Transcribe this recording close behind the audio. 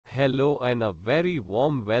Hello and a very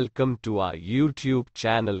warm welcome to our YouTube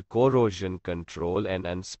channel Corrosion Control and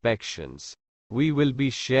Inspections. We will be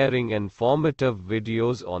sharing informative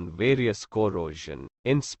videos on various corrosion,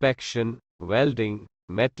 inspection, welding,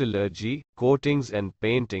 metallurgy, coatings and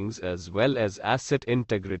paintings as well as asset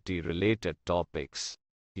integrity related topics.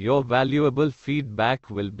 Your valuable feedback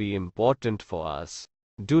will be important for us.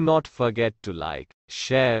 Do not forget to like,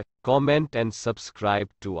 share, comment and subscribe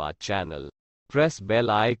to our channel. Press bell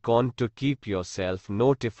icon to keep yourself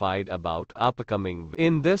notified about upcoming.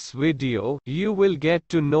 In this video, you will get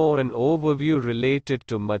to know an overview related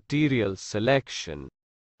to material selection.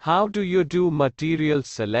 How do you do material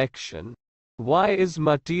selection? Why is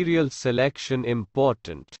material selection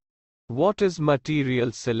important? What is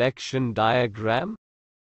material selection diagram?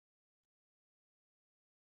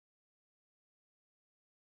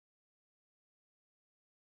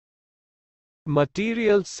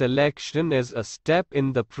 Material selection is a step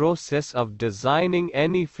in the process of designing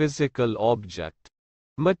any physical object.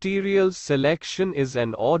 Material selection is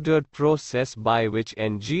an ordered process by which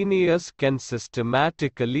engineers can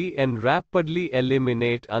systematically and rapidly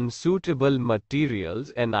eliminate unsuitable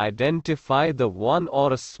materials and identify the one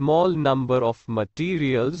or a small number of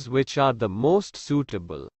materials which are the most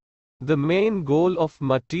suitable. The main goal of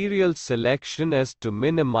material selection is to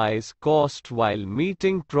minimize cost while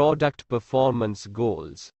meeting product performance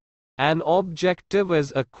goals. An objective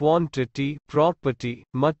is a quantity, property,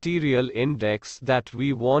 material index that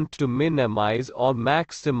we want to minimize or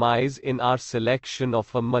maximize in our selection of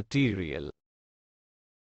a material.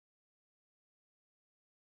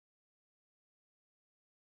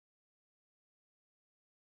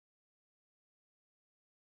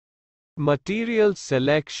 Material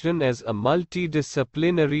selection is a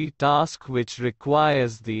multidisciplinary task which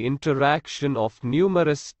requires the interaction of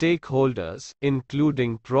numerous stakeholders,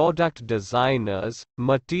 including product designers,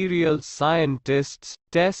 material scientists,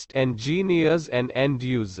 test engineers and end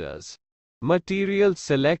users. Material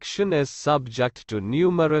selection is subject to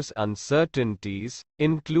numerous uncertainties,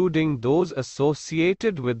 including those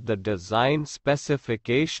associated with the design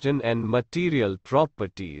specification and material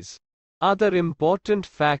properties. Other important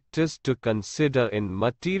factors to consider in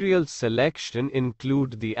material selection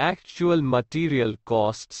include the actual material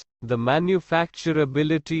costs, the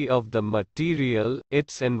manufacturability of the material,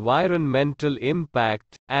 its environmental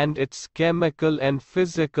impact, and its chemical and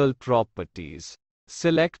physical properties.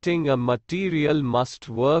 Selecting a material must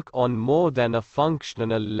work on more than a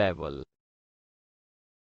functional level.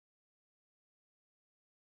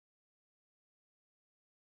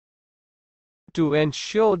 To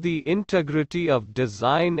ensure the integrity of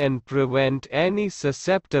design and prevent any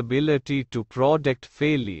susceptibility to product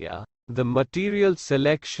failure, the material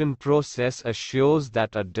selection process assures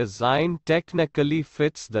that a design technically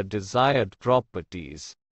fits the desired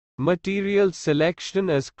properties. Material selection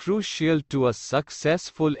is crucial to a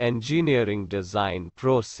successful engineering design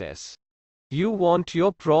process. You want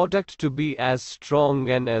your product to be as strong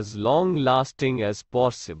and as long-lasting as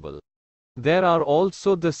possible. There are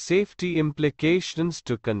also the safety implications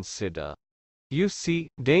to consider. You see,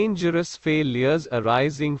 dangerous failures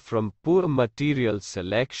arising from poor material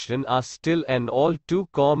selection are still an all too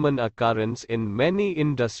common occurrence in many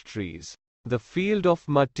industries. The field of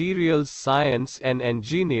materials science and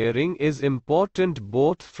engineering is important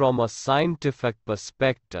both from a scientific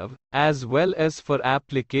perspective, as well as for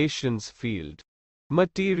applications field.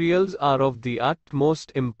 Materials are of the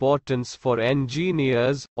utmost importance for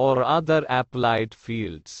engineers or other applied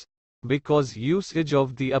fields, because usage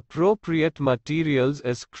of the appropriate materials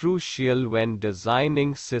is crucial when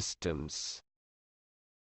designing systems.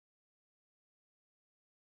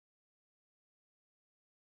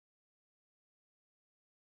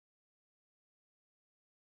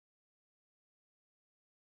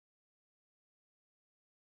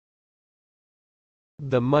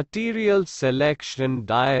 The material selection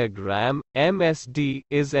diagram (MSD)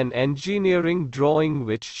 is an engineering drawing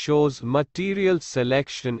which shows material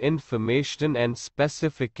selection information and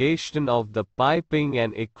specification of the piping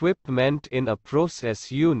and equipment in a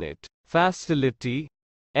process unit, facility.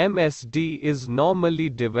 MSD is normally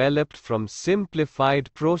developed from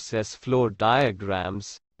simplified process flow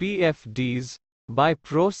diagrams (PFDs) by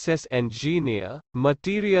process engineer,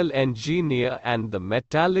 material engineer and the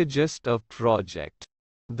metallurgist of project.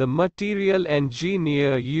 The material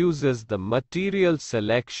engineer uses the material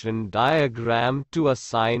selection diagram to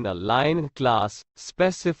assign a line class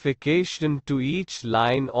specification to each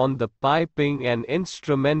line on the piping and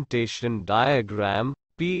instrumentation diagram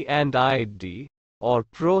 (P&ID) or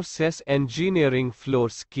process engineering flow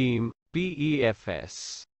scheme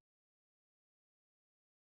 (PEFS).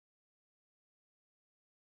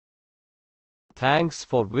 Thanks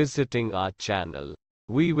for visiting our channel.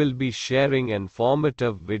 We will be sharing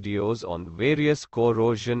informative videos on various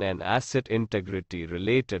corrosion and asset integrity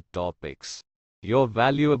related topics. Your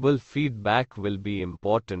valuable feedback will be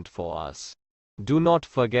important for us. Do not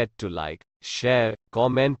forget to like, share,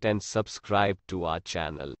 comment and subscribe to our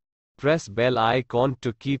channel. Press bell icon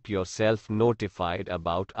to keep yourself notified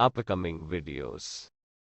about upcoming videos.